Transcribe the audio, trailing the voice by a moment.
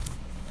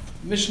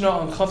Mishnah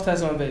on Chav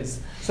Tes on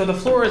base. So the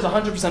floor is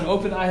 100%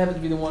 open. I happen to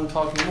be the one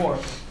talking more,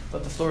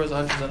 but the floor is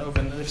 100%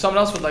 open. And if someone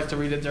else would like to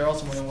read it, they're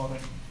also more than welcome.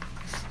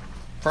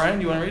 Brian,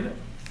 do you want to read it?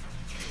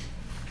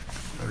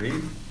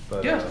 Read?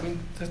 But, yeah, I mean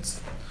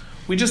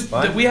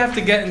we have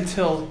to get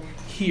until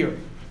here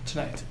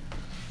tonight.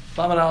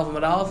 Lamed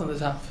Aleph and the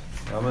top.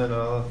 Lamed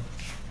Aleph.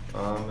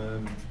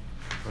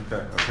 Okay,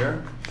 up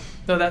here?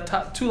 No, that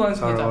top, 2 lines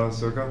from the top.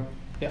 Sukkah?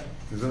 Yeah.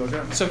 Is it okay?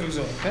 Sukkah,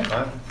 okay?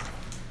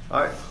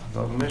 Alright.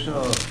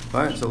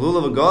 Alright, so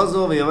lulav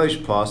agazel v'yavesh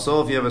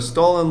pasol. If you have a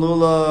stolen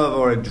lulav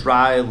or a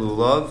dry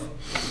lulav,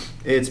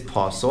 it's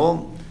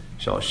pasol.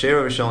 Shal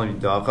shera v'shal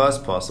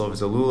nidachas pasol. If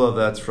it's a lulav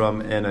that's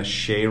from an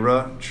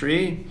ashera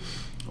tree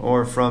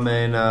or from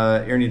an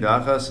ir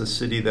nidachas, a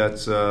city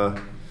that's of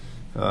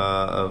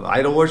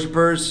idol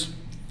worshippers,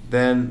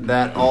 then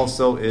that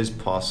also is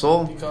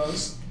pasol.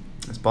 Because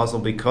it's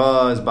possible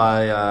because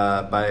by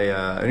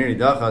ir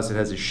nidachas it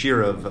has a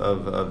shear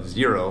of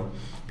 0.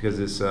 Because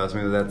it's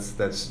something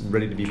that's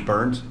ready to be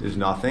burnt is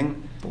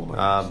nothing.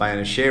 By an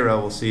Asherah,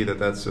 we'll see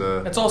that's...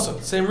 It's also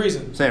the same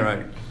reason. Same,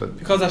 right. But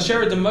because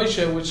Asherah de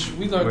Moshe, which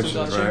we learned from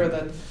Asherah, right.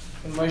 that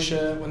in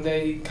Moshe, when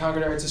they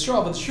conquered Eretz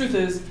Yisrael, but the truth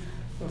is,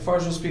 the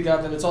Farsh will speak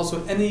out that it's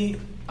also any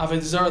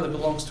Avodah Zarah that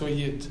belongs to a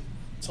Yid.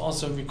 It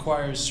also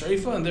requires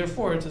Shreifa, and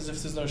therefore it's as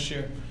if there's no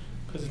Shir.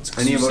 Because it's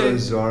any Avodah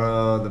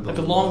Zarah that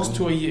belongs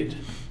to a Yid.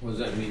 What does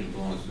that mean, it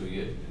belongs to a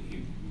Yid?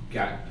 He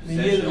got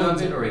possession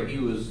of it, or he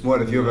was...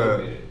 What, if you have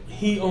a...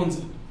 He owns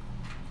it.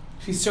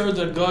 If he served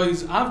a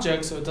guy's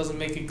object, so it doesn't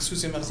make it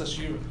ksusim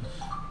echsashira.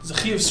 There's a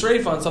chi of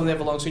sreifa on something that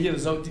belongs to you.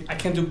 I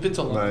can't do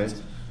bittul on it.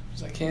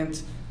 Because I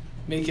can't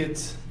make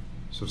it.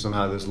 So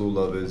somehow this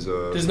lulav is...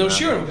 there's no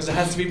shirim because it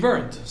has to be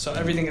burnt. So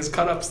everything is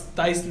cut up,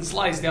 diced and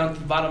sliced down to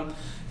the bottom,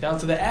 down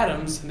to the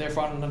atoms, and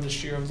therefore I don't have the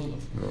shir of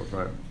lulav. Oh,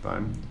 right,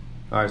 fine.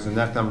 Alright, so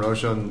nektam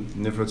rosha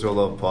nifratz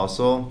olav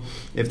pasol.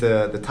 If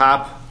the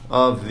top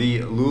of the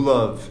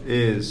lulav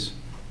is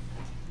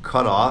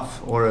cut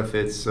off, or if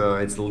its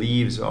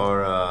leaves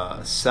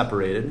are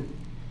separated,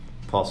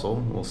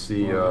 pasol. We'll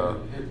see.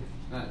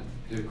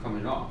 They're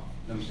coming off.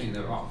 I'm saying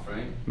they're off, right?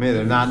 I mean,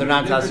 they're not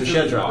attached to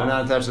shedra. They're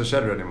not attached to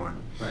shedra anymore.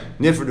 Right.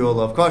 Nifrdu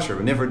olav kosher,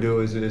 but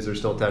nifrdu is they're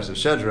still attached to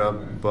shedra,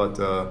 right. But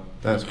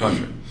that's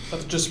kosher. But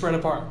they're just spread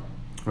apart.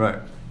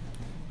 Right.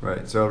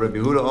 So Rabbi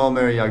Yehuda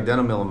Omer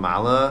Yagdenu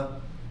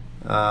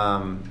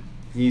Milamala,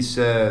 he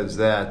says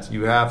that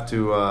you have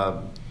to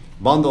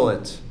bundle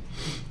it.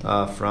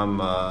 From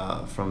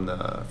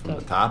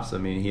the tops. I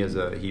mean,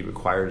 he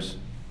requires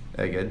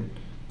eged.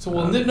 So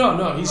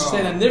no. He's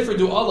saying that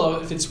nifrdu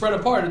Allah. If it's spread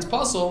apart, it's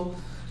possible.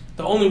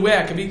 The only way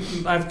I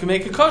can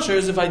make it kosher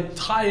is if I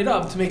tie it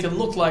up to make it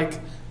look like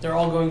they're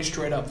all going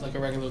straight up like a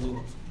regular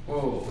lulav.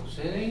 Whoa,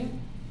 say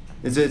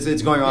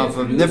it's going off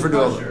of nifrdu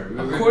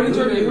Allah. According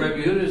to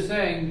Rabbi Yehuda is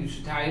saying you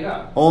should tie it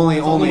up. Only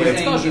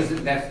it's kosher.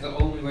 That's the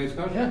only way it's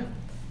kosher.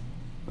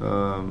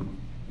 Yeah.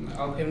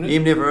 Okay.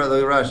 Im nifr,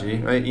 like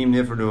Rashi, right? Im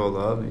nifr do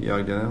olav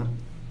yagdenu,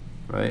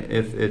 right?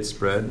 If it's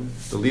spread,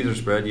 the leaves are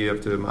spread, you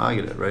have to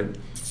ma'agid it, right?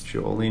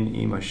 She'olin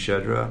im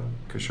hashedra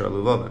kashar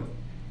luvavim,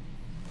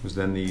 because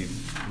then the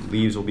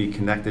leaves will be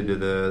connected to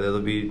they'll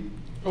be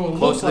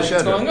close to the shedra.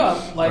 It's going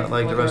up like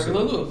the rest of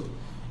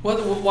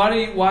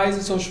it. Why is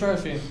it so shver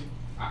for you?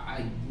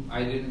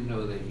 I didn't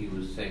know that he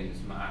was saying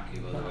it's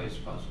ma'akiv, otherwise it's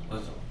possible.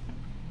 That's all.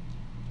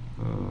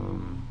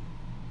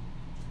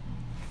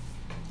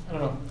 I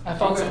don't know. I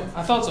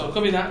thought so.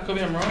 Could be not. Could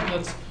be I'm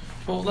wrong.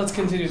 Let's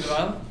continue the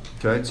dialogue.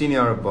 Okay,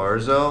 Tiniara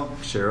Barzo,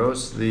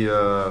 Sheros.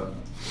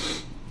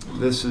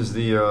 This is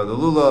the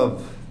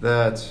lulav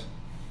that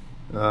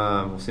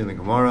we'll see in the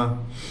Gemara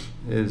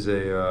is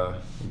a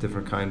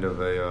different kind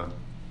of a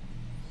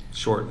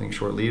short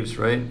leaves,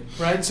 right?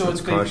 Right. So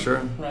it's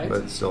kosher, right?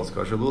 But still it's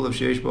kosher. Lulav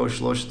sheish bo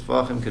shlosh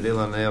tefachim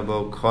kedela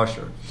neabo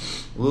kosher.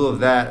 Lulav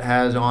that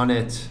has on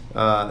it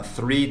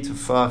 3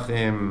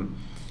 tefachim.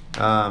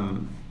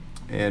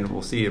 And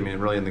we'll see, I mean,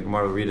 really in the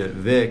Gemara we read it,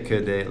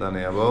 v'kedei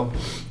laneavo,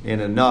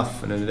 in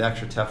enough, and an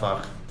extra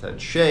tefach to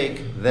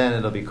shake, then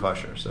it'll be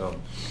kosher. So,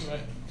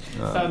 right.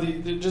 Now,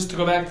 just to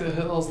go back to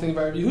Hillel's thing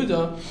about Rabbi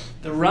Yehuda,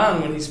 the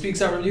Ran, when he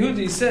speaks out Rabbi Yehuda,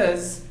 he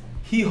says,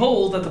 he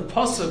holds that the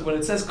pasuk, when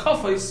it says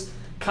kafos,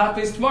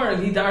 kapes tomorrow,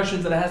 and he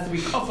darshans that it has to be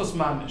kafos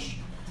mamish.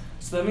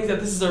 So that means that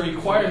this is a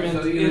requirement.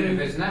 So even if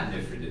it's not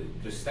nifrdu,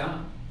 just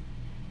stop.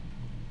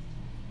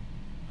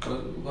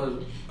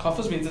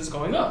 Kafos means it's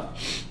going up.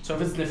 So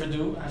if it's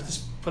nifrdu, I have to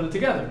put it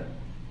together.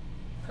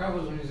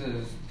 Kafos means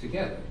it's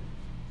together.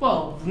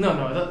 Well,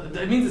 no.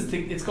 It means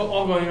it's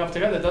all going up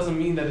together. It doesn't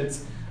mean that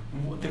it's...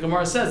 The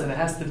Gemara says that it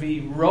has to be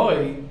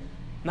roy,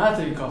 not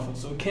to be kafos.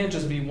 So it can't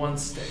just be one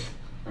stick.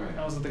 Right.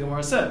 That was what the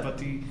Gemara said. But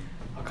the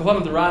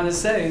Ran is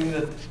saying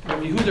that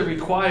Rabbi Yehuda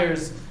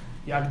requires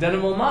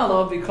yagdenu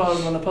milmala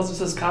because when the pasuk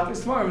says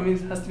kapes tomorrow, it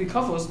means it has to be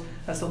kafos. It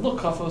has to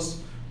look kafos,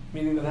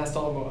 meaning that it has to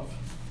all go up.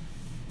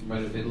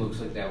 But if it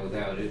looks like that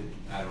without it,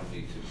 I don't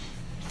need to.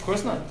 Of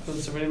course not, because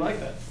it's already like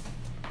that.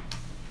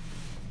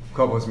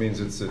 Kopos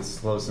means it's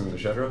close in the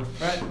shedra.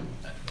 Right.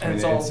 And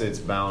it's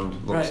bound,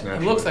 looks right.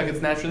 naturally. It looks like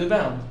it's naturally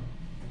bound.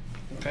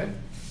 Okay.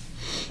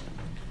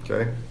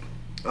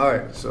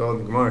 Alright, so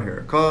the Gemara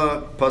here.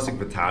 Pasuk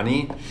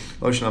V'tani,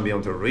 Lo Shana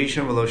B'Yom Tov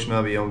Rishon, V'lo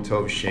Shana B'Yom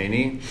Tov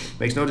Sheni.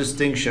 Makes no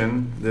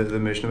distinction, the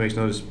Mishnah makes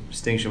no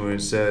distinction when it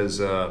says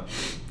the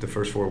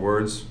first four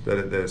words,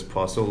 that it's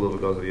Pasol, Lo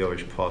V'Goz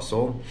V'Yovish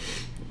Pasol.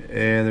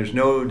 And there's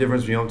no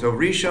difference between Yom Tov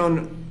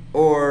Rishon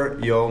or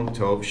Yom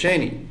Tov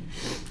Sheni.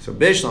 So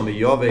Bishlam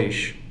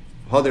B'Yovish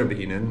Hadar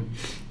B'Inen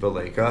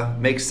V'Leika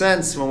makes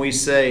sense when we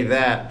say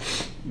that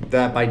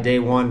by day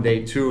one,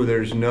 day two,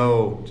 there's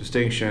no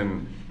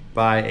distinction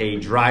by a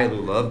dry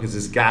lulav, because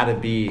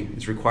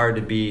it's required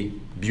to be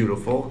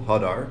beautiful,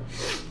 hadar.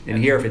 And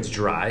here, if it's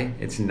dry,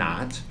 it's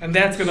not. And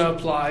that's going to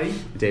apply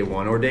day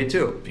one or day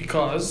two.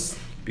 Because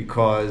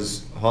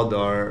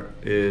hadar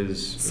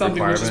is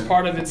something which is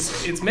part of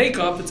its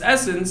makeup, its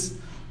essence,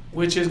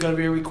 which is going to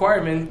be a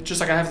requirement. Just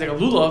like I have to take a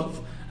lulav,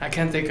 I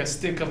can't take a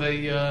stick of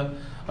a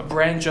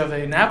branch of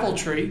an apple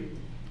tree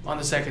on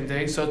the second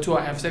day, so too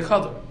I have to take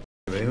hadar.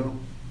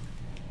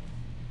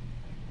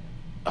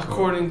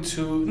 According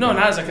to not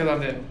Zaket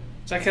Aveu.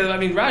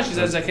 Rashi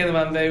says Zaket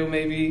Aveu.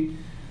 Maybe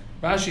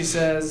Rashi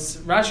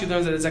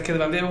learns that it's Zaket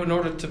Aveu in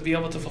order to be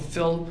able to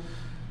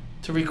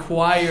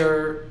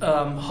require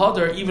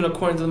hadar, even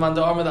according to the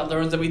Manda Arma that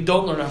learns that we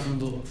don't learn that from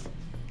lulav.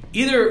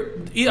 Either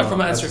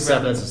from an answer.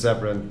 That's a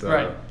separate.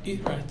 Right.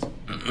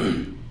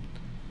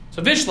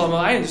 So Bishlam,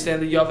 I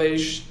understand the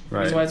Yavesh.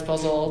 Right. Reason why it's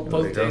puzzle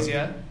both days.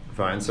 Yeah.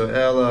 Fine. So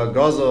El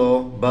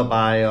Gazel, but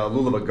by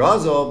Lulav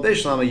Gazel,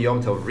 Bishlam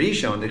Yom Tov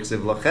Rishon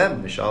Diksiv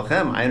Lachem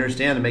Mishalchem. I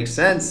understand. It makes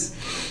sense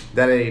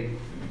that a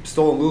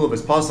stolen lulav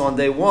is puzzle on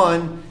day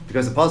one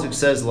because the pasuk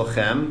says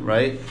Lachem,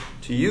 right,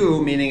 to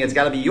you, meaning it's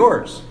got to be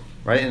yours,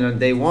 right? And on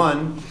day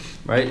one,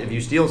 right, if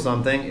you steal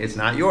something, it's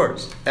not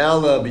yours.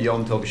 El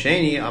B'Yom Tov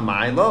Sheni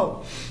Amai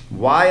Lo.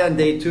 Why on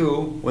day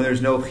two when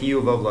there's no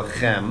chiyuv of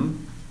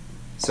Lachem?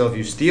 So if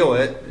you steal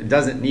it, it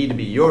doesn't need to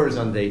be yours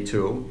on day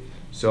two.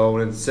 So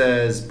when it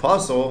says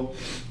puzzle,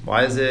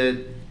 why is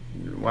it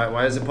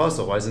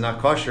puzzle? Why is it not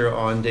kosher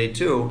on day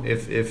two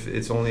if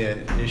it's only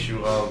an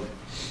issue of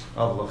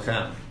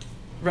lachem?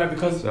 Right,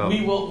 because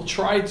we will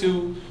try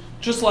to,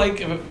 just like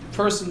if a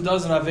person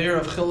does an aver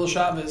of chilul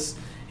Shabbos,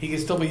 he can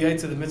still be yet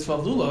to the mitzvah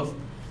of lulav.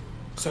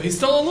 So he's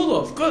still a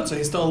lulav. Good, so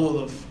he's still a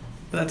lulav.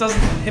 But that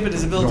doesn't inhibit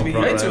his ability to be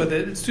yet with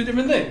it. It's two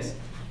different things.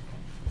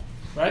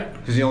 Right?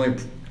 Because the only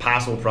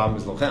possible problem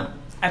is lachem.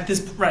 At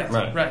this right. In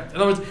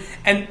other words,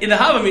 and in the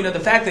Havamina, the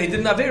fact that he did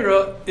an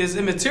Avera is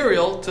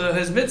immaterial to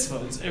his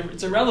mitzvah.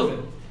 It's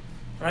irrelevant,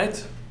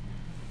 right?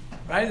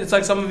 It's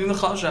like someone doing the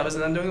Chal Shabbos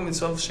and then doing a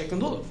mitzvah of Sheikh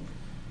and Lulav.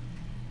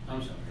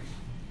 I'm sorry,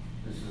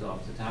 this is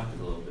off the topic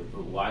a little bit,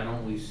 but why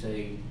don't we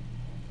say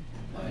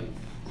like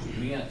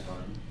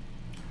Miyaton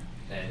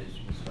that is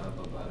mitzvah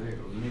of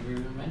Avera? We never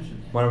even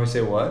mentioned that. Why don't we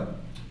say what?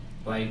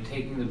 By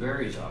taking the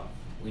berries off.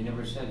 We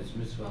never said it's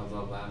mitzvah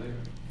of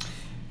Avera.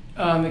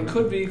 It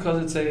could be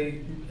because it's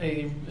a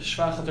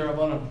shvachat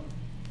derabbanan.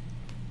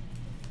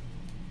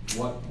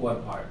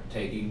 What part?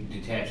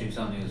 Detaching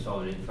something that's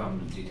already from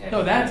the detaching?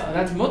 No,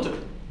 that's mutter.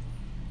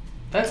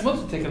 That's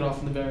mutter to take it off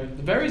from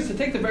the berry. To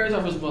take the berries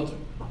off is mutter.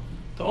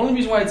 The only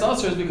reason why it's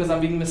also is because I'm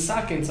being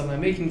misakin something,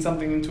 I'm making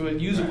something into a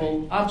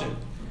usable object.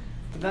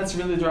 But that's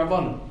really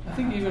derabbanan. I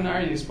think even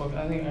Arya spoke.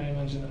 I think Arya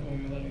mentioned that when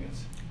we were learning it.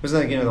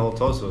 Wasn't that again the whole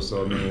Tosfos?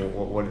 So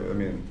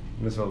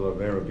mitzvah of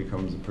Avera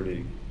becomes a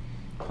pretty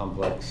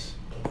complex.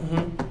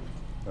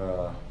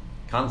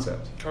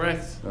 Concept.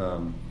 Correct.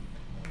 That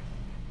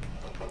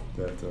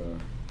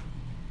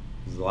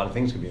there's a lot of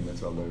things could be in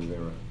mitzvah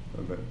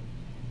but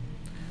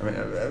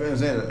I'm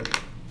saying that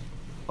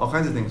all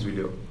kinds of things we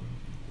do.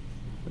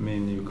 I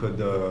mean, you could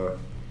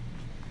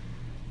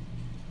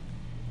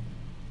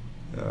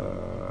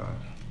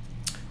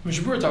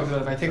Mishabur talks about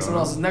it. If I take someone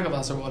else's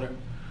negavas or water,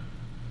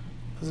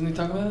 doesn't he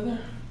talk about it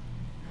there?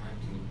 I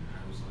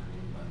was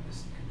learning about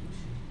this in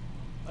Kedushin.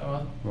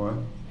 Oh, what?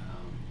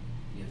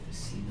 You have to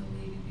see the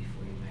lady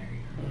before you marry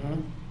her.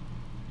 Mm-hmm.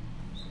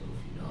 So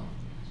if you don't,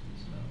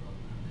 it's about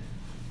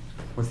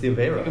it. What's the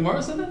Avera? The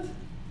Gemara said that?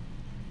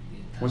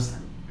 What's no?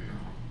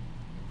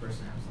 The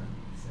person I was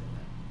learning said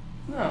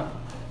that. No.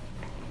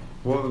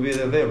 What would be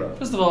the Avera?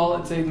 First of all,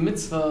 it's a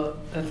mitzvah.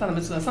 It's not a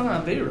mitzvah. It's not an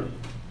Avera.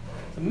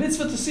 It's a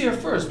mitzvah to see her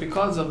first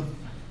because of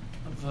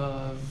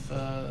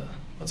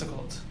what's it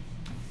called?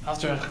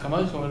 After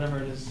Kamalch or whatever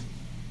it is.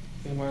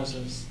 The Gemara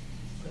says.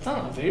 It's not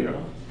an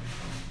Avera.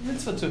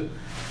 Mitzvah too.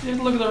 You have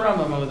to look at the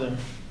Rambam over there,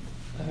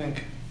 I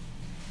think.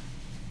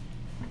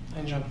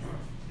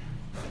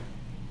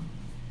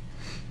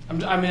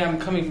 I'm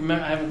coming from. I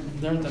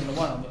haven't learned that in a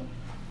while, but.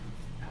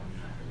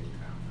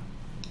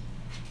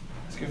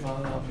 Let's give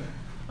on up here.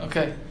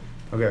 Okay.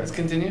 Let's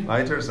continue.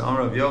 Weiter, so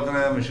Amar Rav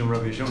Yochanan, Mishum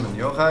Rav Yishum ben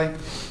Yochai,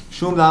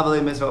 Shum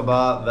Lavale Mitzvah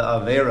Ba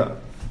Ve'Avera.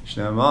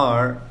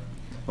 Shneimar.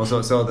 Well,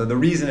 so the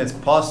reason it's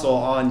puzzle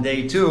on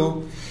day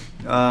two.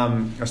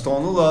 A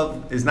stolen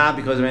lulav is not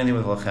because of anything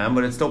with lachem,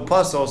 but it's still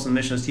puzzle. So the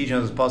Mishnah is teaching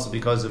us it's puzzle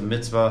because of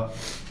mitzvah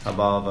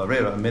about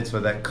avera, a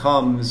mitzvah that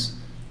comes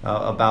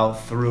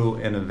about through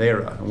an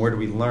avera. And where do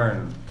we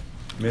learn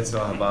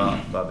mitzvah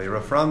about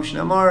avera from?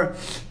 Shneimar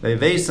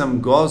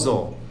ve'veisam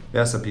gozol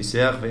ve'es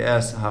hapisech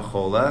ve'es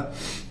hachola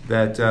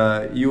that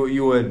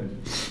you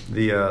would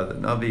the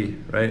Navi,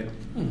 right,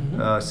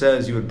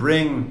 says you would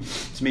bring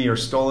to me your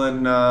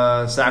stolen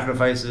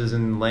sacrifices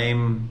and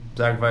lame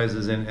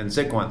sacrifices and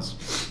sick ones.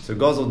 So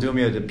gozel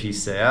dumia de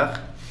piseach.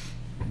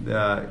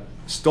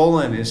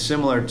 Stolen is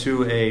similar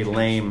to a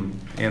lame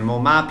animal.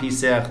 Ma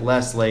piseach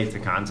less late to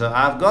kanta.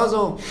 Av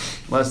gozel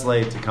less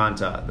late to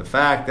kanta. The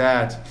fact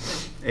that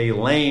a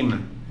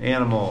lame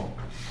animal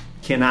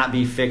cannot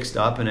be fixed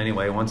up in any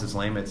way. Once it's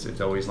lame,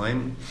 it's always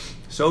lame.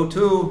 So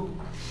too,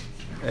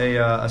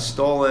 a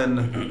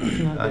stolen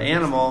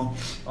animal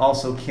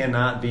also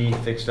cannot be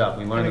fixed up.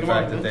 We learn the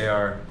fact that they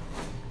are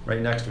right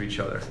next to each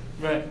other.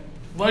 Right.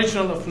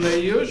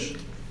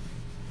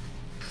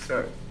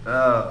 Sorry.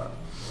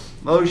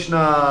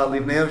 Loshna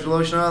livneush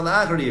loshna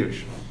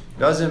la'achar.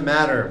 Doesn't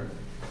matter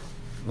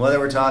whether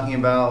we're talking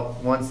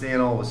about once the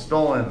animal was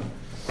stolen,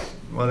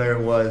 whether it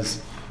was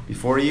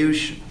before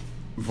yush,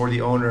 before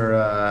the owner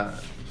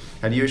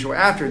had yush, or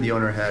after the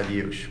owner had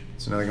yush.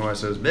 So now the Gemara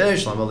says,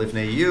 "Bish lama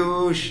lifnei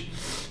yush."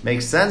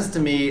 Makes sense to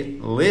me,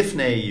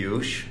 lifnei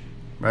yush,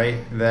 right?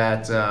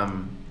 That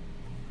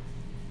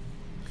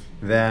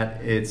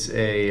it's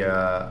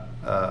a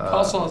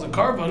Apostle as a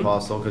carbon.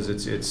 Apostle because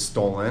it's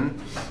stolen,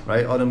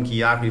 right? Adam ki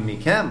yakri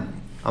mikem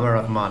amar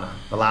Rahmana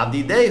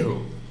v'lavdi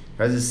dehu.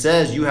 As it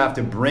says, you have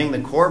to bring the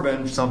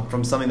korban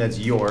from something that's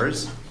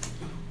yours.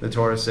 The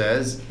Torah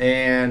says,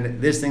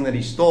 and this thing that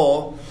he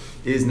stole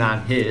is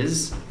not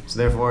his, so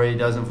therefore he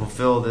doesn't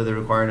fulfill the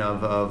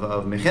requirement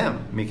of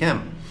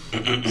mikem.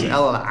 So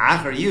ela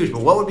achar yush.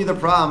 But what would be the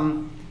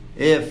problem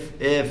if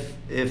the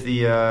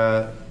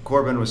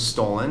korban was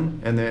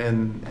stolen and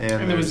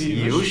there was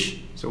yush?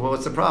 So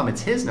what's the problem?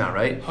 It's his now,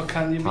 right?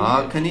 Hakaniya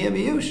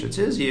b'yush. It's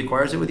his. He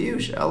acquires it with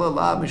yush. Ela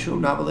la mishum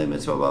navalei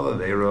mitzvah bava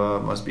vera.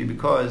 Must be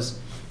because,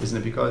 isn't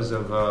it because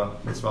of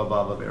mitzvah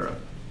bava vera?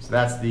 So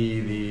that's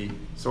the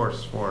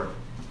source for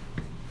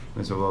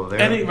mitzvah bava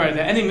vera.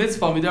 Any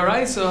mitzvah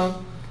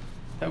midaraisa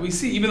that we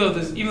see, even though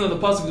the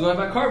pasuk is going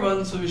by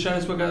carbon, so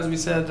Vishanis spoke as we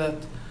said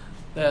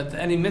that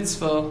any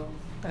mitzvah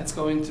that's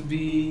going to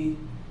be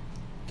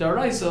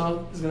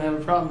daraisa is going to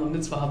have a problem with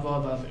mitzvah haba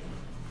bava.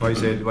 Why you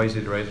say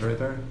daraisa right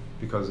there?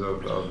 Because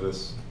of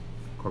this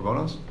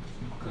korbanos?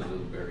 Because of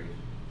the berries.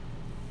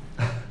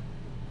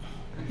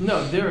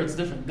 No, there it's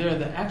different. There,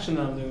 the action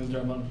that I'm doing is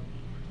Drabanan.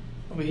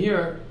 Over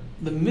here,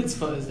 the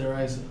mitzvah is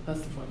deraisa.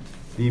 That's the point.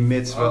 The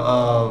mitzvah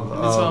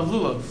of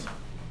lulav.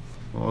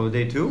 Well,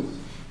 day 2?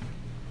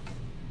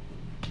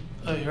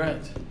 Oh, you're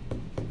right.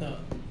 No,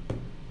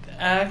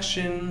 the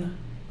action.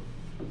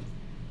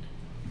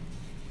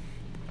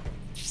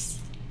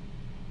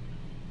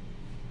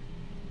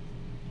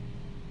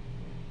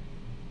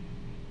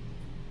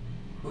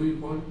 Who are you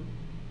quoting?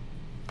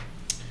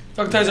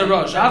 Dr.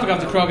 Chazarah, I forgot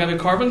the krog have a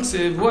carbon.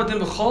 Say, what then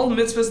bechol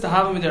mitzvahs to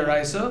have him in their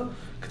raisa.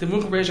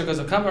 K'temuk reisha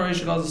gazal kama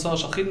reisha gazal sal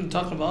shachidin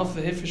tachim ba'af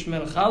v'hifish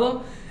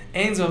melchala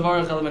ein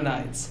zvavarich el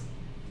benayitz.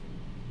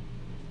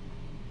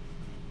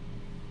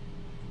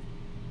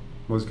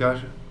 What's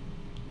kasha?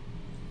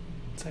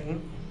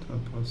 Second.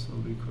 Because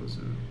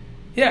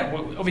Yeah,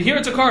 well, over here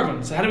it's a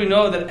carbon. So how do we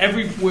know that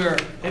everywhere,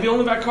 maybe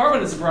only by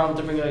carbon is a problem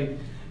to bring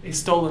a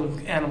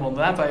stolen animal,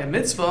 but not by a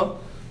mitzvah?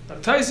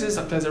 Dr.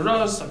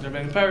 Chazarah, Dr.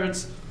 Ben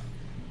Parrots.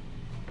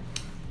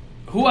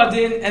 Hu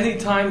adin,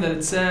 anytime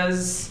that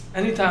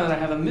I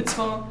have a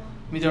mitzvah,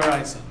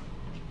 midoraisa.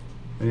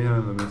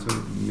 Anytime the mitzvah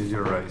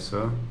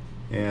midoraisa,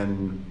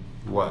 and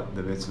what?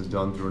 The mitzvah is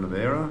done through an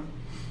avera?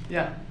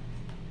 Yeah.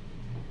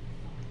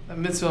 A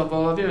mitzvah of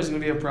all avera is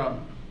going to be a problem.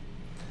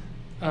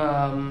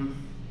 But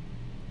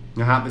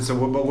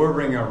we're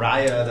bringing a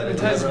raya that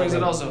brings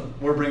it also.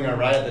 We're bringing a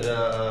raya that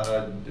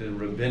a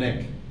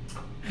rabbinic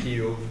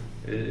chiyuv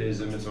is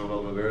a mitzvah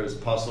of avera is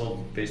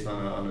puzzle based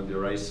on a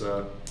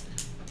deraisa.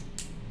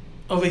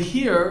 Over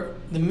here,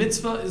 the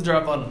mitzvah is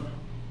derabanan.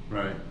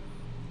 Right.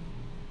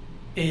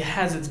 It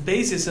has its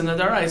basis in the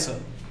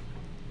daraisa.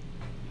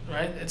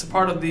 Right? It's a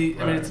part of the.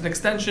 I mean, it's an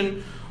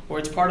extension, or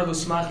it's part of the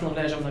smach of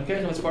Nejam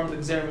Nakechem. It's part of the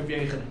Glazer of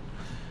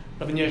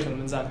Rabbi Yochanan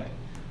ben Zakkai.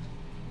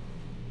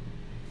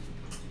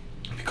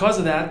 Because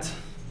of that,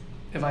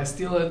 if I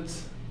steal it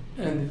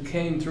and it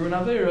came through an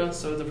avera,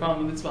 so it's a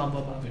problem with mitzvah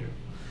above avera.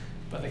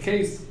 But the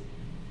case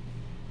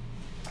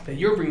that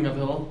you're bringing up,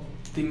 Hill,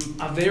 the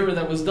avera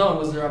that was done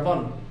was the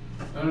rabbanon.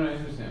 I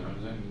understand. I'm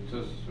saying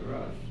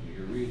Chazarah.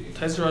 You're reading.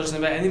 Chazarah is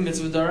saying about any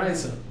mitzvah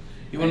daraisa.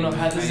 You want to know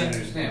how this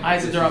is? I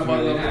is a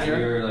rabbanon over here.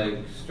 You're like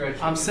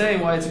stretching. I'm saying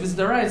why it's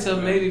mitzvah daraisa.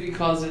 Maybe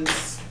because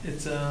it's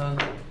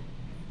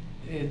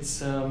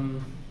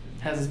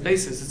has its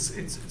basis.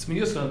 It's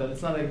miyusah that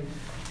it's not a.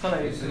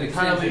 It's an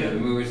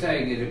extension. We were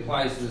saying it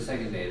applies to the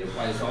second day. It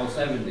applies to all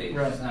 7 days.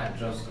 Right. It's not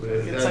just.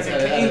 It's like a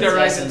ke'in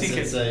daraisa ticket.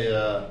 It's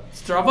a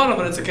rabbanon,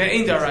 but it's a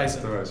ke'in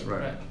daraisa.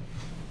 Right.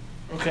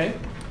 Okay.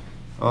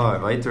 All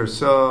right, later.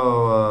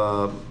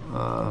 So,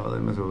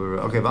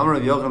 okay. V'amar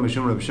Rav Yochanan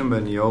b'shum Rav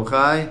Shimon ben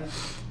Yochai,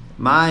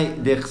 my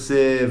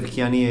dichsev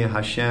ki ani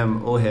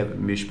Hashem ohev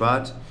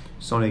mishpat,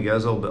 soni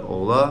gezel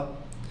be'ola.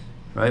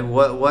 Right.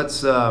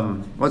 What's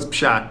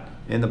pshat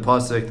in the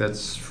pasuk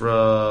that's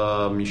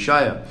from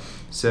Yeshaya?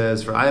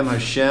 says, "For I am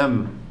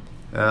Hashem.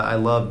 I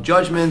love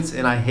judgments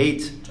and I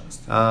hate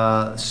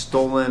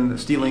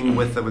stealing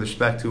with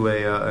respect to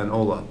an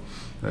olah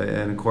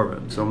and a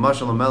korban." So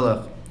Mashal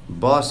Melech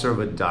Basar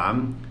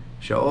v'dam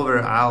she'over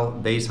al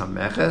beis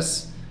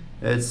hameches.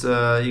 It's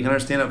you can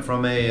understand it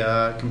from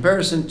a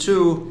comparison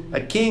to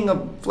a king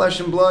of flesh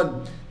and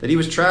blood that he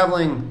was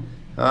traveling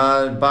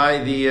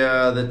by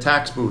the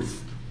tax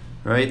booth,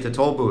 right, the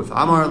toll booth.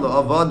 Amar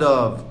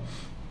le'avadav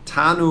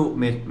tanu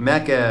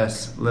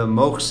mekes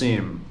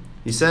le'mochsim.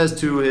 He says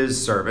to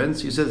his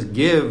servants, he says,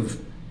 give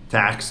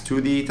tax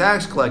to the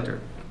tax collector.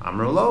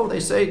 Amar lo, they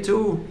say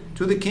to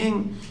the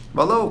king,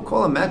 valo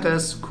kol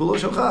mekes kulo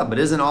shokha. But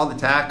isn't all the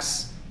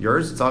tax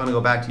yours? It's all going to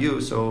go back to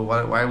you. So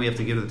why do we have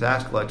to give to the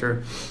tax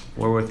collector?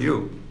 We're with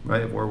you,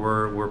 right?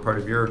 We're part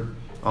of your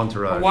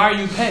entourage. But why are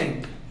you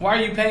paying? Why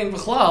are you paying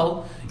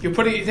b'chlal? You're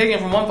taking it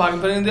from one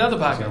pocket, putting it in the other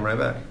pocket. Right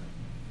back.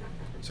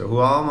 So who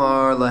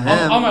Amar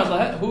Lahem? Amar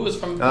Lahem. Who is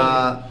from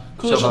Kula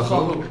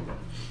Shalchahu?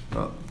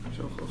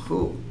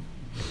 Shalchahu.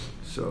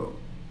 So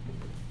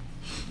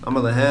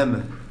Amar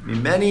Lahem.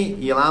 Mimeni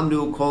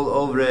yilamdu kol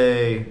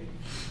ovre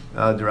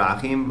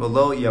derachim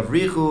v'lo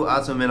yavrichu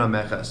atzum min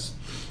hamechas.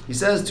 He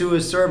says to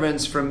his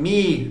servants, from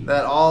me,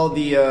 that all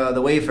the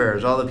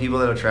wayfarers, all the people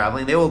that are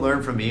traveling, they will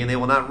learn from me, and they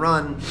will not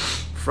run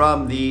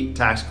from the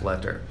tax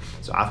collector.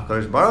 So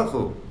Afakadosh Baruch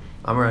Hu,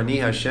 Amar Ani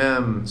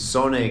Hashem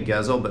Sone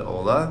Gezel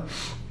Be'ola.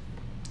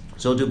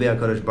 So to be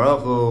HaKadosh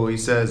Baruch Hu, he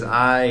says,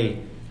 I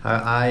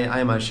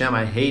am Hashem.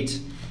 I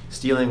hate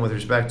stealing with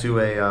respect to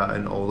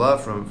an ola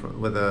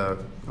with a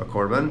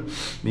korban.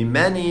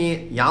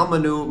 Mimeni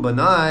Yalmanu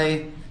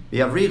Banai.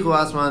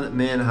 Asman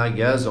min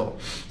hagezel.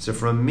 So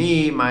from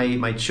me,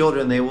 my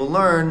children, they will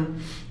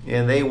learn,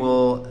 and they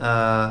will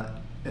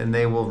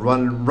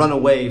run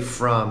away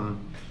from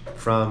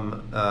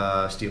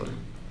stealing.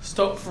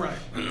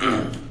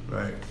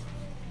 Right.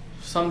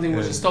 Something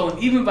which is stolen,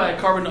 even by a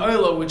carbon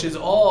oil, which is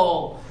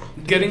all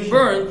getting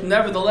burnt.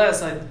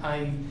 Nevertheless,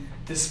 I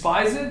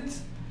despise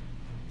it,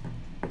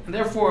 and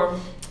therefore,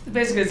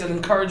 basically, it's an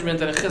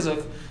encouragement and a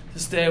chizuk to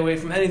stay away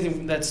from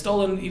anything that's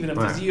stolen, even if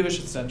it's Jewish,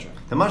 etc.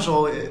 The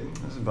mashal,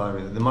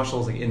 the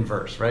mashal is like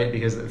inverse, right?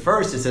 Because at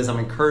first it says, I'm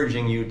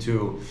encouraging you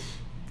to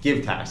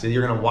give taxes.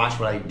 You're going to watch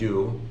what I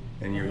do,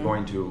 and you're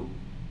going to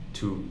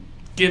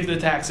give the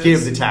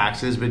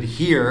taxes. But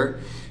here,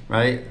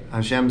 right,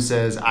 Hashem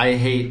says, I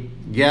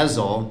hate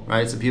gezel,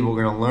 right? So people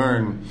are going to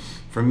learn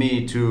from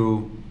me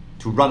to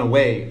run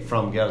away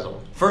from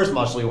gezel. First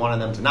mashal, he wanted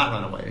them to not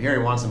run away. Here he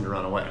wants them to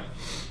run away.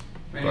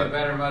 Maybe a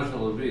better mashal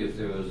would be if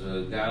there was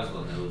a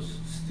Gazlan that was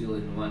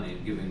stealing money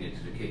and giving it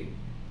to the king.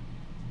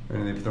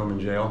 And they throw him in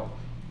jail.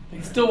 He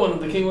still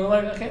wanted the king.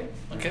 Like, okay.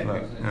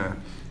 Right.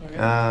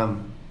 Yeah.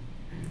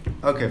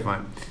 Okay,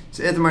 fine.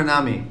 So Itmar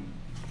Nami,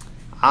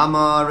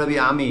 Ama Rabbi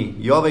Ami,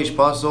 Yovesh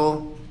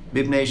Pasol,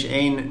 Bibnei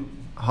Shein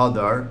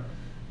Hadar,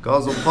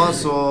 Gazel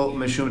Pasol,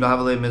 Meshum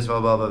Dahavale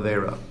Mitzvah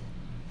Bavera.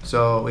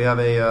 So we have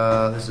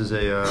this is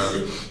a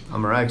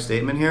Amaraik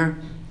statement here.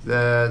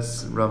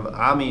 That's Rav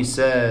Ami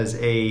says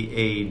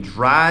a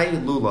dry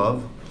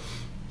lulav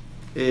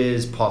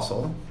is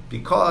pasul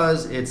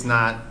because it's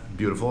not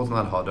beautiful, it's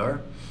not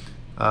hadar.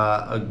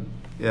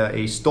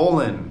 A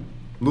stolen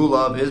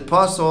lulav is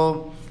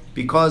pasul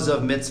because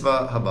of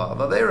mitzvah haba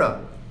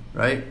avera.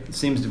 Right? It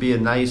seems to be a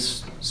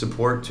nice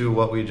support to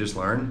what we just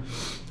learned.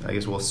 I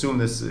guess we'll assume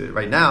this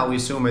right now. We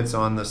assume it's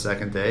on the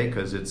second day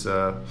because it's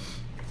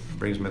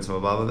brings mitzvah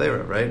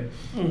b'avera, right?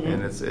 Mm-hmm.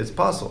 And it's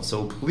possible.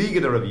 So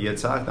pliged Rav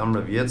Yitzchak,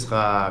 Rav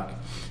Yitzchak,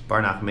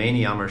 Bar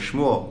Nachmani, Amar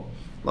Shmuel,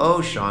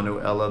 Lo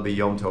Shanu Ella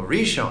b'Yom Tov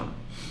Rishon.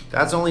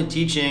 That's only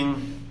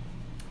teaching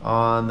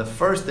on the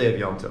first day of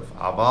Yom Tov.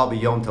 Aval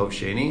b'Yom Tov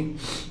Sheni,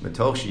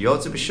 Metoch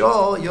sheyotze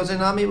b'shol yotze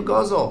nami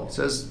b'gazol. It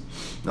says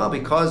no,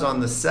 because on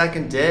the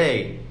second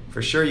day,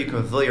 for sure you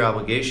can fulfill your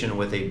obligation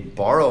with a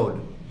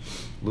borrowed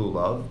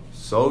lulav.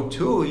 So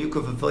too, you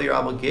could fulfill your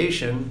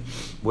obligation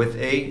with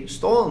a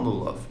stolen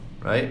lulav.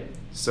 Right?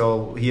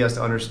 So he has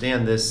to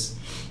understand this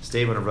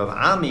statement of Rav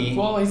Ami.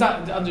 Well, he's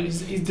not.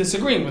 He's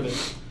disagreeing with it.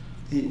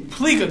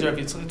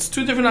 It's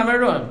two different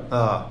Ameron.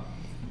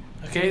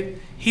 Okay?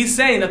 He's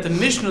saying that the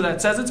Mishnah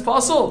that says it's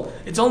possible,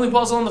 it's only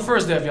possible on the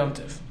first day of Yom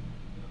Tov.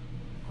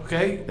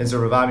 Okay? And so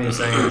Rav Ami is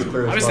saying it's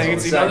clear. I'm saying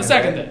it's even on the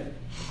second day.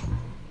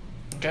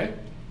 Okay?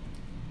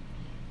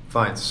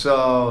 Fine.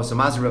 So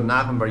Mazi Rav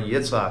Nachman Bar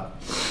Yitzchak.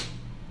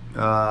 So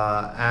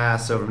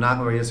Rav Nachman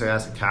Bar Yitzchak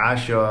asked a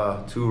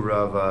kasha to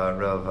Rav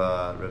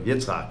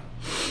Yitzchak.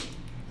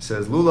 It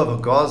says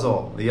lulav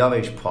hagazel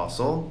liyavesh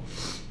pasul.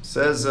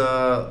 Says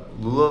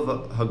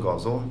lulav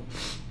hagazel.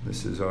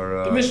 This is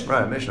our the Mishnah.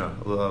 Right, Mishnah.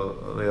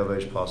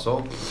 Liyavesh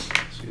pasul.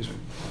 Excuse me.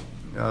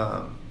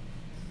 Ha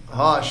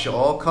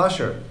sha'al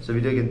kasher. So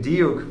if you take a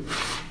diuk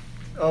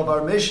of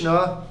our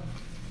Mishnah,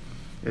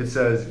 it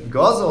says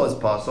gazel is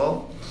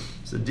pasul.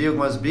 So diuk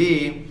must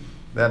be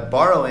that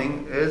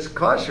borrowing is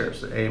kosher.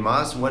 So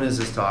Amos, when is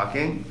this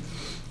talking?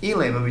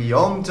 Ilem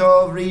Yom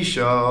Tov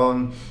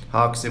Rishon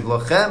Haksiv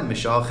Lochem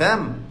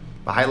Mishalchem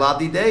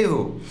B'Hailabdi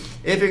Dehu.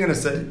 If you're going to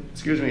say,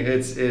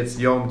 it's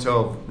Yom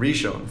Tov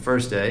Rishon,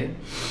 first day,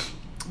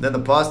 then the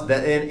pus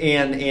that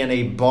and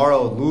a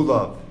borrowed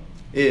lulav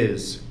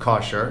is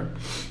kosher.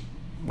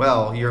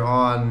 Well, you're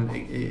on.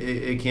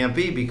 It can't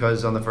be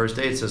because on the first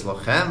day it says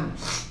lochem.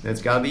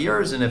 It's got to be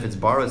yours, and if it's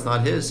borrowed, it's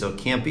not his, so it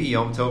can't be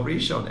Yom Tov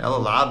Rishon.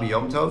 Elalab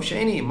Yom Tov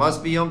Sheni. It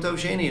must be Yom Tov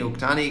Sheni.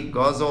 Uktani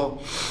Gazel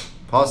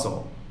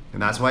Puzzle,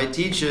 and that's why it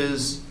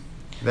teaches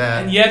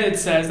that. And yet it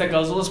says that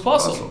Gazel is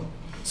puzzle.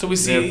 So we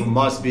see it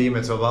must be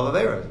mitzvah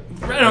balavera.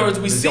 In other words,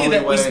 we see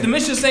that the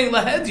Mishnah is saying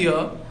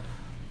lahedya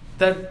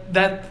that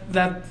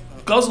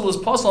Guzzle is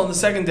puzzle on the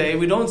second day.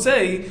 We don't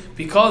say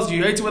because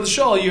you yaitz with a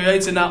shawl, you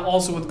yaitz not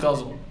also with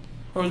Guzzle.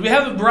 Or we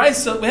have a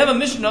brisa, we have a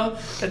Mishnah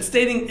that's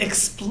stating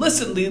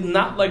explicitly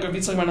not like Rav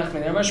Yitzchak bar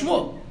Nachmani and Rav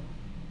Shmuel.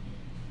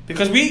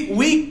 Because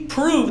we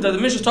proved that the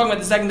Mishnah is talking about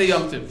the second day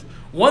Yom Tov.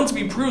 Once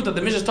we proved that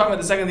the Mishnah is talking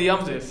about the second day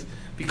Yom Tov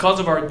because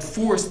of our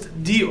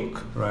forced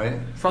diuk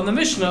from the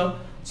Mishnah,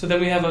 so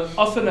then we have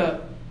often an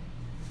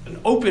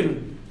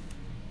open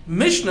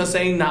Mishnah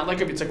saying not like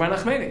Rav Yitzchak bar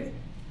Nachmani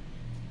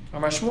or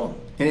Rav Shmuel.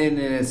 And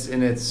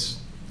it's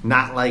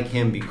not like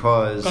him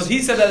because he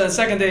said that the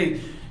second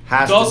day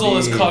Guzzle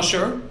is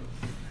kosher,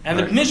 and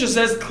the Mishnah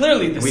says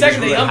clearly the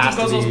second day Yom Tov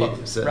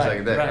Guzzle is kosher.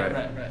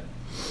 Right.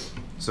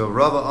 So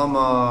Rava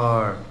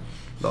Amar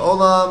the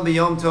Olam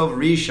b'Yom Tov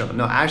Rishon.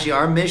 No, actually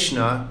our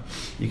Mishnah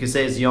you could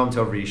say it's Yom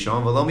Tov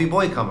Rishon, Lomi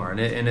Boy Kamar,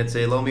 and it's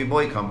a Lomi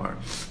Boy Kamar.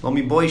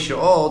 Lomi Boy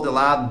Sheol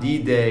Delab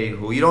Dide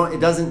who it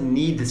doesn't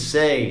need to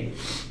say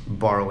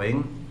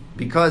borrowing.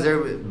 Because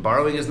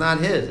borrowing is not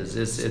his.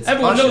 It's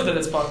everyone knows that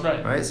it's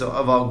borrowed, right? So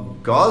of a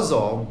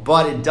gazel,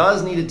 but it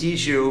does need to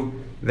teach you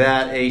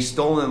that a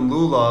stolen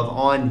lulav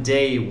on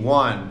day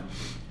one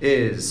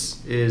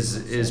is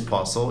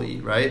puzzle,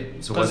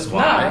 right? So what's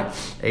why?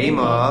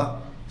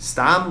 Ema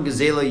stam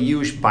gazela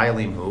yush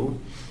bailimhu,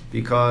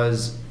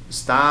 because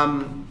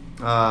stam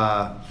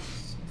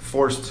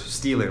forced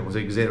stealing was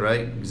it gazela,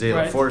 right?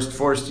 Gazela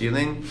forced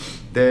stealing.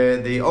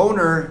 The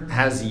owner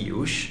has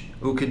yush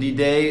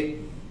ukadide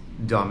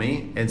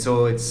dummy, and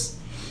so it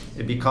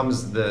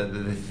becomes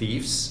the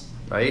thief's,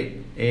 right?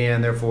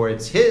 And therefore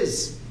it's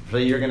his. So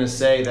you're going to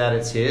say that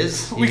it's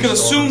his. We could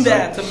assume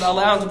that to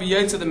allow him to be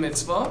yotze the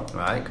mitzvah.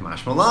 Right,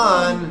 Kamash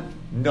Malan.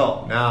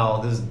 No, now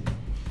this is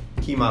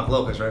Kimak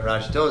Locus, right?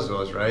 Rashi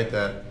Tosfos, right?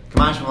 That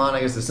Kamash Malan,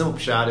 I guess the simple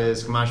pshat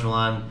is Kamash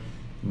Malan,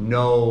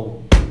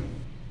 no,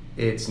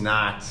 it's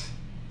not.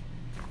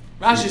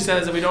 Rashi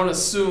says that we don't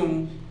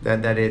assume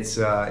that it's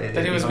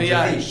that he was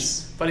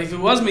miyash. But if it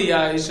was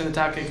miyash, then the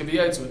taka could be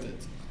yotze with it.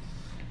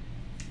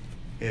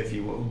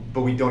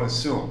 But we don't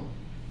assume.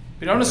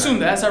 We don't assume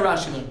that. That's how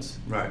Rashi learns.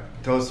 Right.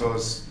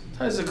 Tosfos.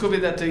 It could be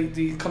that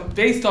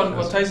based on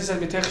what Taisa said,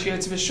 Mitech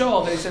Shietz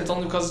Vishol, they said it's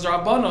only because it's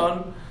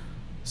Rabbanon.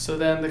 So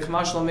then the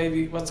Kamashmalan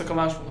maybe, what's the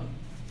Kamashmalan?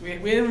 We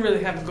didn't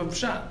really have a good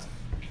shot.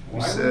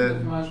 Why would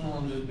the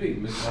Kamashmalan just be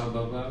Mitzvah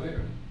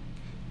Bavera?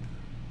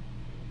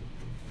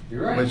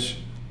 You're right.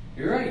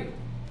 You're right.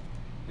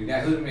 The guy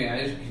who's me,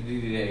 I just can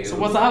do today. So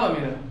what's the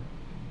Havamina?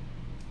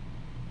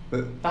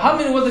 The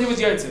Havamina was that he was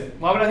Yaitze.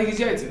 Why would I think he's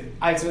Yaitze?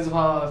 It's Mitzvah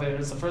Bavera.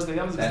 It's the first day.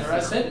 That's the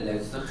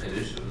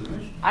Chiddush of the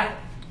Mishnah.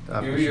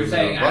 You're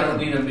saying I don't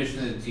need a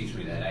Mishnah to teach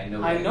me that. I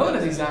know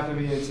that he's not going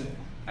to be Yaitze.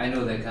 I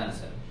know that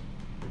concept.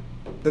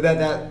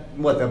 That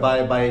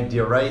by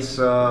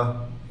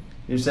Diraisa,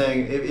 you're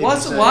saying.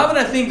 Why would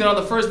I think that on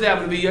the first day I'm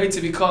going to be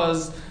Yaitze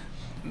because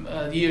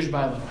Yish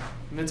Baila?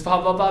 Mitzvah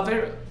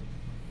Bavera.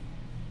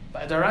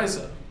 By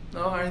Diraisa.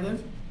 No, are you there?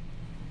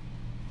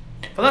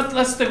 But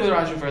let's stick with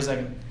Rashi for a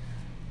second.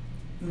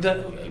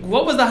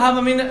 What was the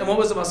Havamina and what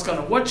was the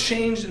Maskana? What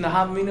changed in the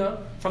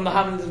Havamina from the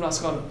Havamina to the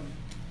Maskana?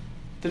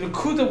 The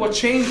Nakuda, what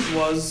changed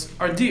was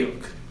our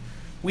diuk.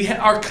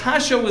 Our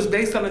kasha was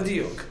based on a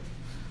diuk.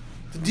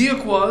 The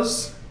diuk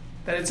was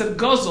that it said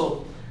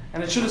guzzle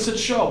and it should have said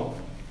shol.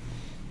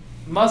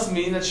 Must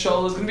mean that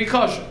shol is going to be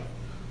kasha.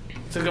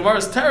 So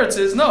Gemara's teretz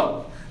is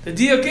no. The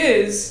diuk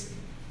is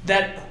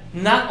that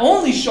not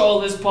only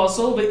shol is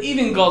puzzle, but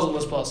even guzzle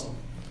is puzzle.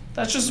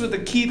 That's just with the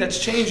key that's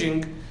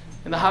changing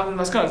in the Havamina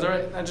Maskana.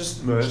 Right? I'm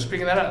just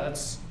speaking that out.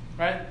 That's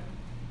right.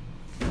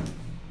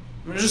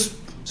 I'm just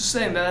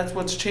saying that's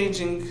what's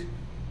changing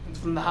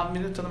from the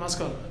Havamina to the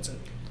Maskana. That's it.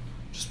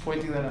 Just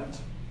pointing that out.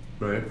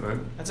 Right.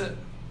 That's it.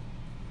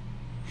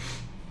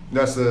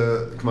 That's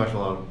the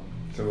commercial.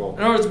 In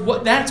other words,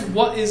 what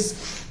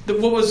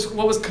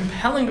was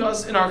compelling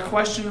us in our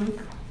question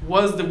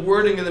was the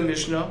wording of the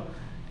Mishnah,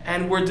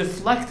 and we're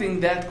deflecting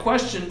that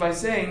question by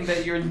saying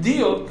that your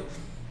diuk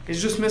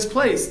is just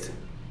misplaced.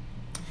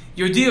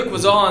 Your diuk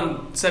was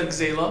on said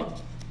gzela,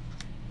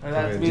 and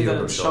that means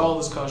that shal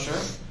is kosher.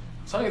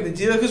 So the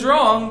diuk is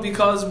wrong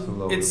because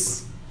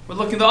we're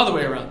looking the other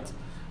way around.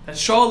 That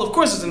shal, of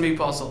course, is going to be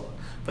possible,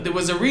 but there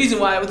was a reason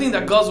why I would think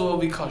that gazal will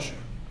be kosher.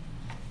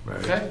 Right.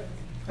 Okay.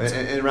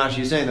 And Rashi,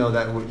 you're saying though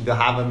that the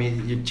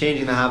Havamina, you're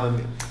changing the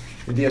Havamina,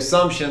 the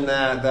assumption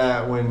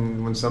that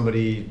when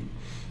somebody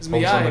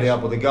holds somebody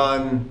up with a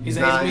gun, he's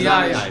not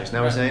miyash.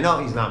 Now we're saying no,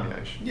 he's not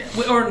miyash.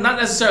 Yeah, or not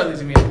necessarily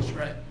to miyash,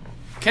 right?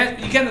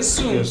 You can't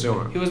assume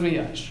he was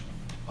miyash.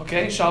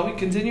 Okay, shall we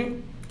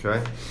continue?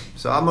 Okay.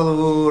 So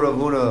Amalahu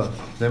Ravuna.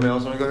 Does anybody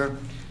else want to go here?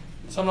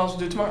 Someone else will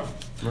do it tomorrow.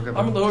 Okay.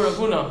 I'm the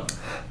Ravuna.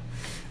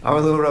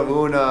 Amalu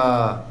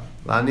Ravuna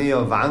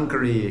Lanio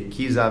Vankri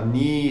Kizav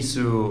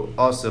Nisu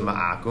Osa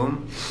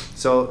Ma'akum.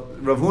 So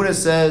Ravuna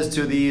says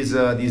to these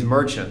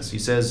merchants, he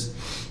says,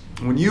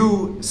 when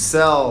you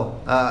sell,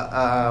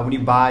 when you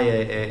buy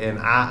an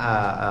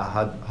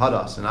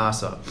hadas, an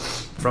asa,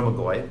 from a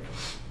goy,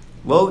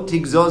 lo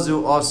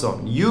tigzozu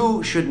osom,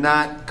 you should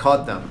not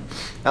cut them.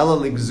 Ela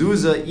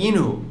ligzuza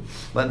inu,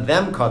 let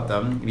them cut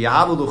them.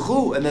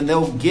 V'yahavu, and then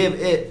they'll give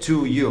it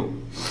to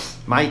you.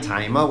 My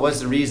taima, what's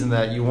the reason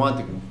that you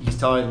want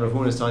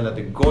Ravuna is telling that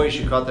the goy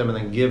should cut them and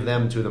then give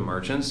them to the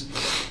merchants.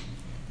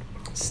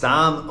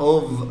 Stam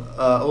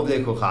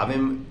ovdei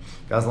kochavim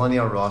gazlani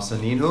arasa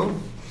ninhu.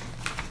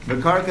 The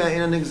karka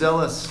in an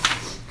exelis,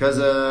 because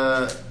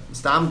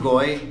stam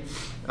goy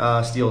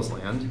steals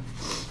land,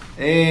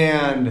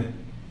 and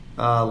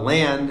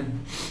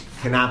land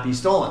cannot be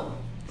stolen.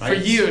 Right?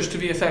 For years to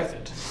be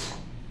affected.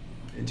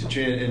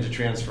 To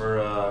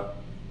transfer.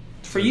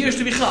 For years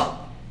to be chal.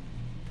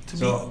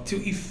 To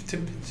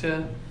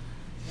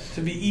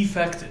be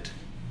effected,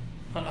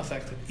 not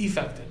affected,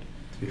 effected.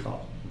 To be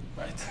chal.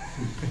 Right.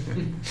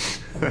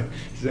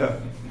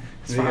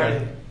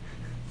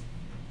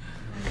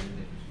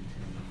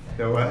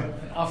 So what?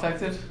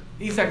 Affected?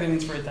 Effected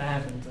means for it to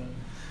happen.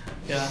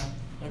 Yeah.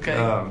 Okay.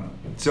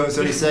 So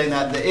he's saying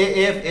that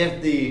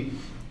if the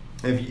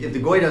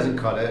goy doesn't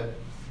cut it,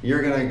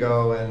 you're gonna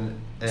go and.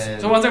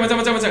 So one second.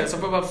 So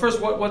but first,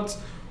 what was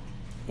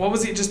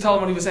he? Just tell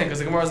him what he was saying, because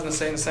the Gemara is going to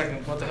say in a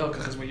second what the hell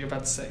is what you're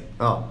about to say.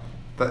 Oh,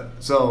 but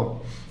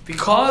so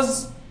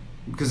because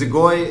the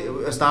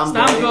goy a stam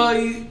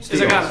goy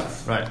is a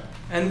ganav, right,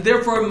 and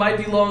therefore it might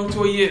belong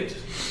to a yid.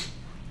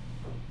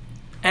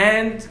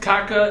 And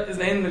karka is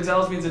the name of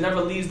exelis, means it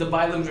never leaves the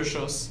bailim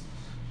rishos,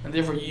 and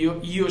therefore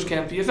yush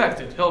can't be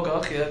affected.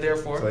 Hilkach,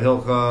 therefore. So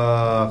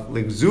hilkach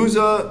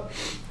ligzuza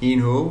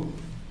inhu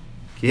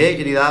kihei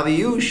kedilavi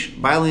yush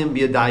bailim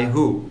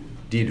biadaihu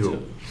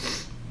didhu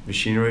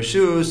v'shinu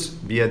rishus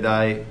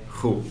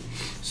biadaihu.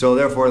 So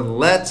therefore,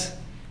 let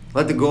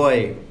the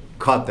goy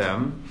cut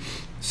them,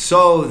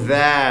 so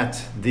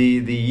that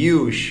the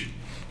yush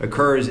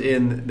occurs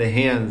in the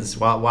hands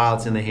while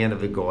it's in the hand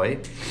of the goy.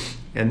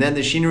 And then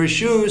the shinu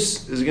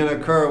rishus is going to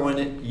occur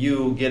when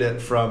you get it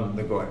from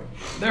the goy.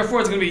 Therefore,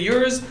 it's going to be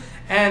yours,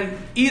 and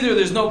either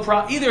it's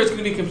going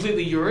to be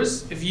completely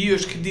yours if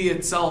yush kadi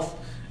itself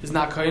is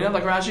not kaina,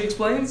 like Rashi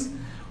explains,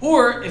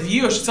 or if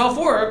yush itself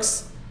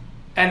works,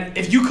 and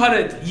if you cut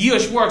it,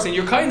 yush works and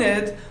you're kaina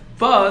it,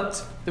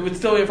 but there would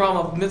still be a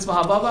problem of mitzvah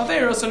haba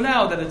b'avera. So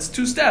now that it's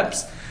two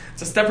steps,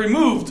 it's a step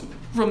removed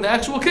from the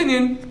actual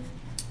kinyan.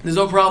 There's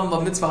no problem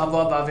of mitzvah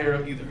haba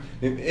b'avera either.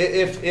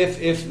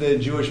 If the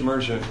Jewish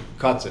merchant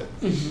cuts it,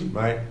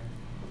 right,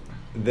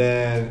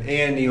 then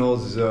and he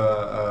holds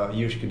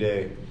yush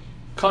kadei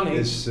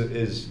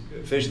is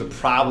fish. The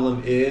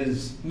problem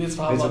is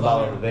mitzvah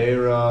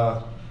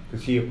b'avera,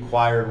 because he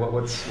acquired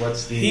what's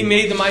the he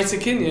made the ma'aseh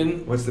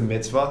kinyan. What's the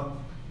mitzvah?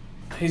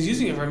 He's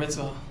using it for a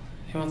mitzvah.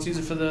 He wants to use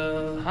it for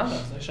the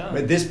hadas.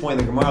 At this point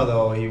in the Gemara,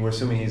 though, we're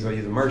assuming he's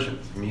a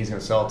merchant. I mean, he's going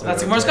to sell it to.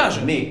 That's a Gemara's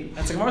kasha. Me.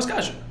 That's a Gemara's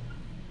kasha.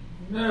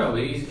 No,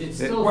 but it's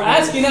still. We're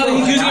asking now that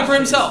he's using it for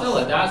himself. It's still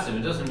a dasim.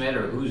 It doesn't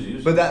matter who's using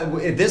it. But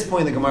at this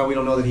point in the Gemara, we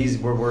don't know that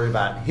we're worried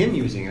about him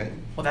using it.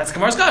 Well, that's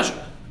Gemara's kasha.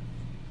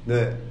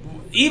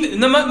 Even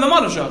the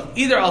Mamadashah,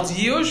 either als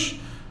yush,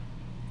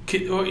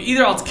 or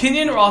either als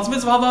kinyan or als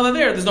mitzvah haba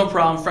there. There's no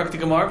problem for the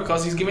Gemara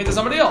because he's giving it to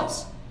somebody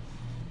else.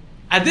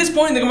 At this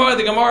point in the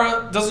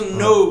Gemara doesn't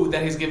know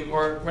that he's giving,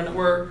 or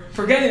we're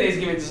forgetting that he's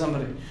giving it to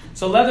somebody.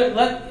 So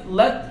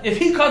let if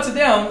he cuts it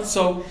down,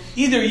 so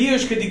either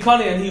yush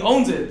kedikani and he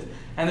owns it,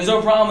 and there's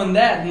no problem in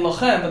that in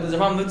lochem, but there's a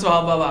problem in mitzvah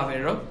haba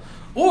b'avera,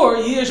 or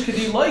yush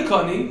kedi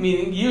loikani,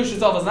 meaning yush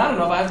itself is not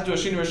enough. I have to do a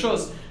shinu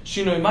rishos,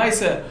 shinu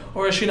ma'aseh,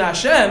 or a shinu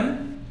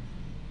Hashem.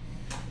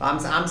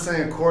 I'm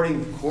saying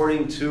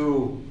according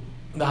to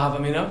the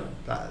Havamina,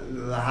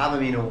 the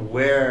Havamina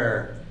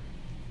where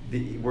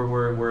the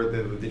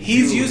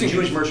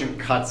Jewish merchant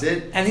cuts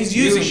it, and he's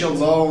using Jewish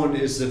alone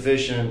is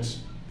sufficient.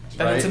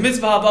 Then right? it's a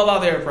mitzvah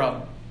haba there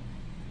problem.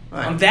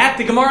 Right. On that,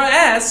 the Gemara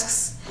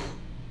asks,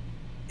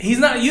 he's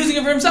not using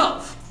it for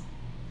himself.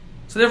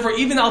 So therefore,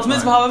 even al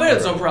mitzvah haba there,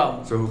 there's no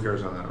problem. So who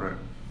cares on that, right?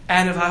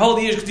 And if I hold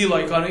the yish k'di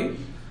loikani,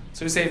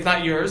 so we say it's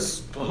not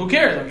yours. Well, who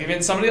cares? I'll give it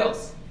to somebody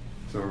else.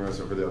 So we're going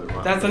to for the other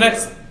one. That's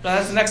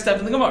the next step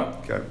in the Gemara.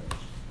 Okay.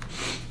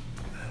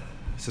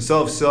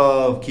 So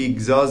sov ki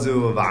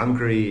gzazu of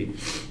ankri.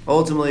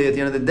 Ultimately, at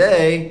the end of the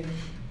day,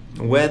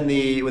 when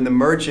the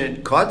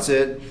merchant cuts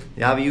it,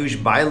 yav yush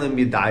bailim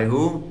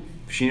b'daihu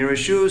shinu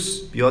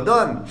rishus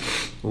b'yodan.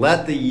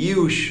 Let the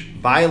yush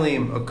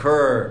bailim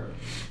occur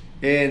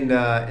in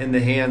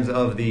the hands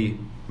of the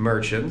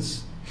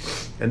merchants,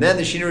 and then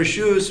the shinu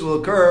rishus will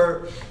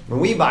occur when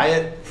we buy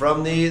it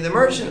from the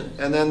merchant,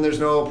 and then there's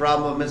no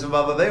problem of mitzvah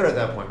b'avera at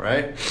that point,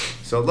 right?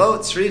 So lo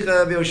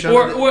tzricha b'yoshan.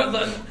 Or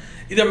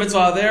either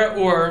mitzvah there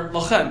or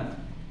lochem,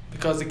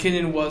 because the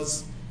kinyan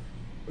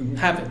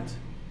happened,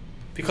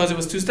 because it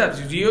was two steps.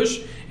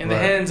 Yush in the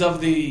hands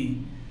of the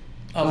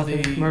of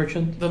the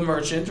merchant. the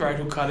merchant, right,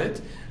 who cut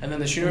it, and then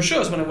the Shinur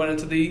Shus when it went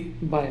into the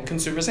Buyer.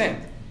 consumer's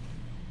hand.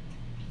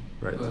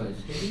 Right.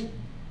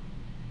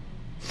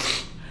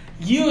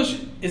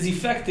 Yush is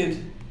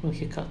effected When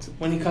he cuts it.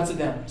 when he cuts it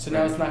down. So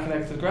now it's not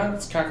connected to the ground,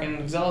 it's karka and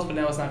exalis, but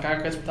now it's not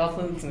karka, it's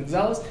metaltlin, it's an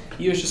exalis.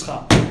 Yush is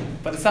chal.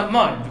 But it's not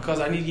mine, because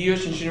I need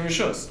Yush and Shinur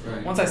Shus.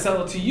 Right. Once I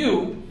sell it to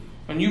you,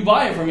 when you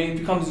buy it from me, it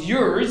becomes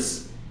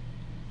yours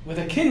with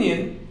a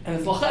kinyan, and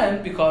it's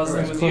lachem, because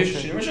it was Yush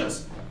and Shinur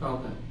Shus.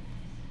 Okay.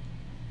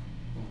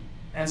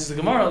 Answers the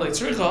Gemara, like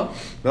tzricha.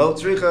 Well,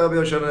 tzricha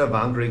b'yoshana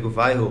avankri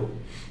gufayhu.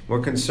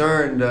 We're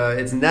concerned.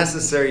 It's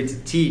necessary to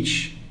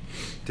teach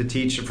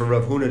for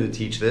Rav Huna to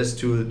teach this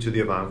to the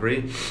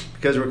avankri,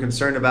 because we're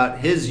concerned about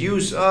his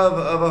use of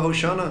a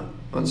hoshana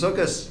on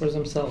Sukkos. For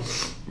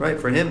themselves. Right,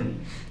 for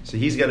him. So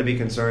he's got to be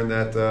concerned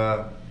that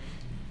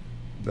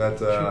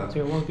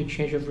There won't be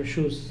change of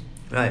reshus.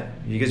 right,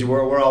 because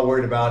we're all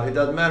worried about it.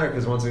 Doesn't matter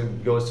because once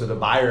it goes to the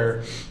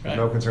buyer, Right.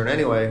 no concern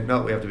anyway.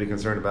 No, we have to be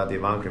concerned about the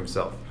avankri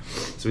himself.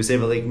 So we say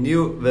velik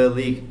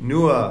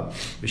nua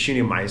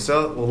b'shini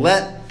ma'isa.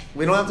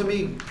 We don't have to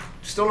be.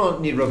 Still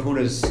don't need Rav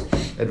Huna's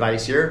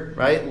advice here,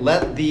 right?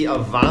 Let the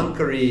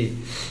avankri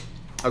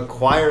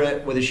acquire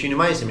it with a shini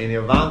ma'isa. I mean, the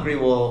avankri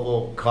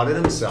will cut it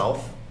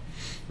himself,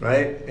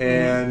 right?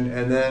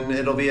 And then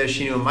it'll be a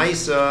shini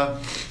ma'isa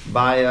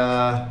by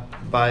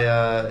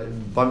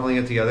bundling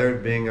it together,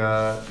 doing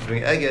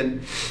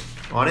eged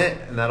on it,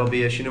 and that'll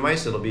be a shinu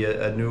ma'isa. It'll be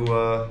a new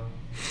it'll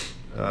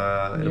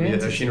be a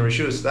shinu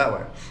rishus that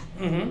way.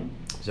 Mm-hmm.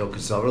 So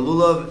Chazara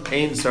lulav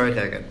ein sarik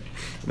eged.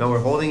 Now we're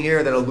holding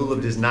here that a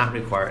lulav does not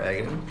require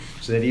eged,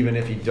 so that even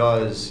if he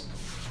does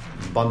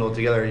bundle it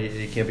together,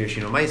 he can't be a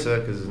shinu ma'isa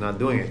because it's not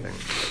doing anything.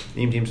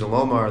 Im tim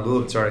salomar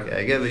lulav sarik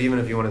eged. But even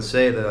if you want to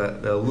say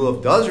that the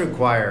lulav does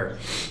require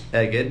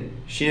eged,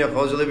 shina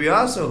chozeh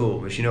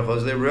lebriasahu, v'shina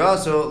chozeh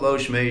lebriaso lo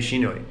shmei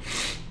shinoi.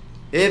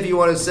 If you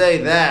want to say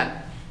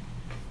that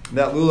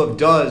lulav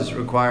does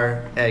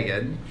require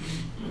eged,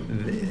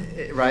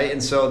 right,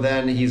 and so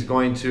then he's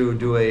going to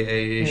do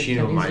a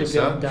shinu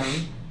ma'isa.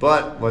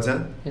 But what's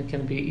that? It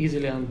can be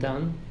easily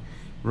undone.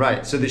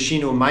 Right. So the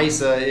shinu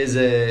ma'isa is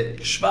a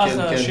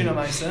Shvacha shinu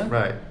ma'isa.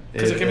 Right.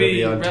 Because it can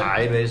be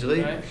untied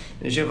basically. Right.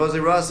 And shinu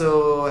chozeh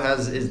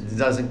raso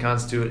doesn't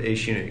constitute a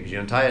shinu because you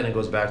untie it and it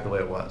goes back to the way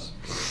it was.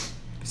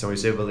 So we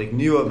say v'lik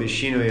niua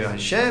b'shinu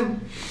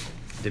Hashem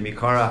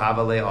demikara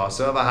havale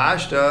asa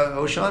v'hashta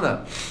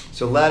hoshana.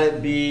 So let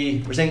it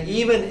be. We're saying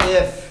even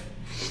if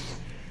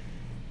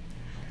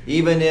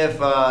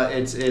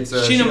it's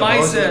a Shina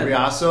Ma'aseh.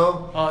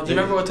 Riaso. Do you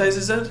remember what Taisa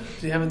said?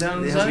 Do you have it down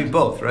on the It has to side? be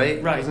both,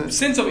 right? Right. Isn't it?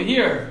 Since over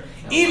here,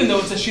 even though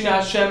it's a Shina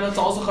Hashem, that's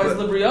also Chayz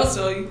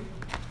Libriyasoi.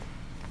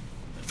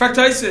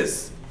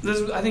 Fractaisis.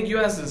 I think you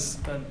asked this.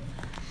 But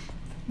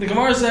the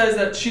Gemara says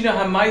that Shina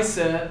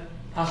HaMaiseh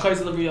HaChayz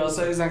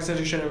Libriyasoi is not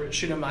considered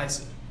Shina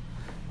Ma'aseh.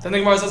 Then the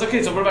Gemara says,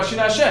 okay, so what about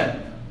Shina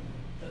Hashem?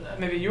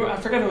 Maybe you, I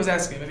forget who was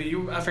asking. Maybe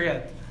you, I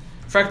forget.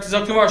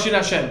 Zok Gemara Shina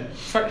Hashem.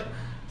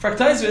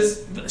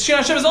 Fractaisis, Shina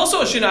Hashem is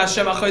also a Shina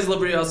Hashem HaChayz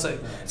Libriyasoi.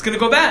 It's going to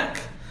go back.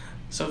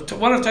 So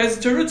one of Taisa's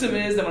terutzim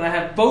is that when I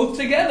have both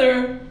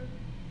together,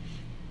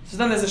 so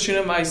then there's a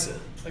Shina Ma'aseh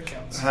that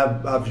counts.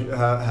 Have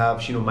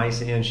Shinu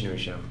Ma'aseh and Shinu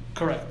Hashem.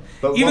 Correct.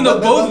 But- Even but- though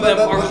but- both of but-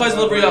 them but- are Chayz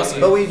Libriyasoi.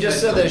 But we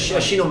just said that a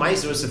Shinu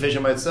Ma'aseh was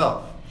sufficient by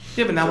itself.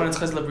 Yeah, but now when it's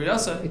Chayz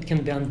Libriyasoi, It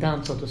can be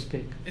undone, so to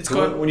speak. it's So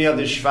called. when you have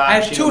the Shvat, I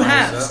have Shinu two Ma'aseh,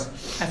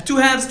 halves. I have two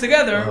halves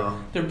together. Uh-huh.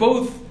 They're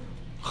both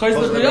Chayz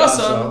Chozeh Libriyasoi.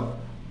 Libriyasoi.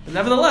 But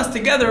nevertheless,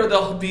 together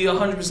they'll be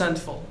 100%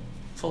 full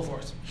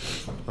force.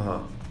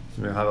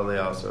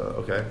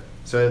 Okay.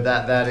 So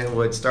that it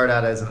would start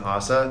out as an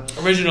asa.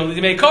 Originally,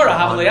 they made Korah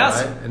Havli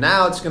Yasa. Right? And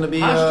now it's going to be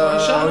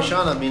Hoshana.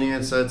 Hoshana, meaning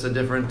it's a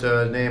different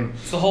name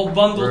It's the whole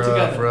bundle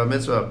together. for a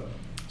mitzvah.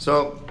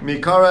 So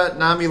Mikara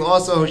Nami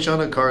also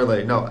Hoshana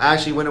Karle. No,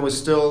 actually, when it was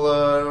still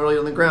early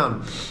on the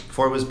ground,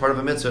 before it was part of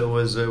a mitzvah,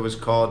 it was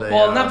called a.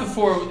 Well, not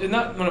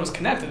when it was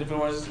connected. If it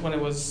was when it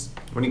was.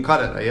 When you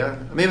cut it, yeah.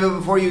 Maybe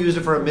before you used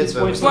it for a mitzvah.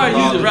 Before Before I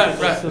used it,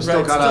 right. It's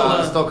still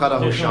called a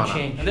There's no Hoshana.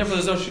 change. And therefore,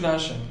 there's no Shina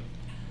Hashem.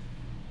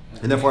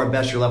 And therefore, at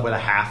best, you're left with a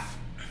half.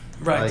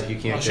 Right. Like you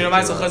can't Shina get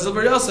Ma'aseh to Chayz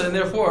Libriyasoi, and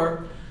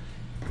therefore,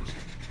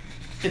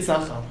 it's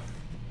not fun.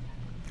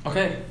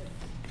 Okay.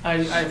 I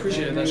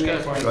appreciate it. That's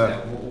good.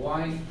 Right.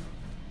 Why?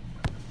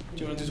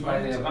 Do you want to do By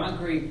the tomorrow?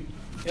 Avankari,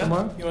 Yeah?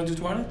 Tomorrow? You want to do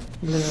tomorrow?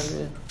 Yeah.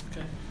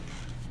 Okay.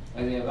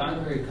 by the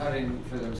Avankari cutting for themselves.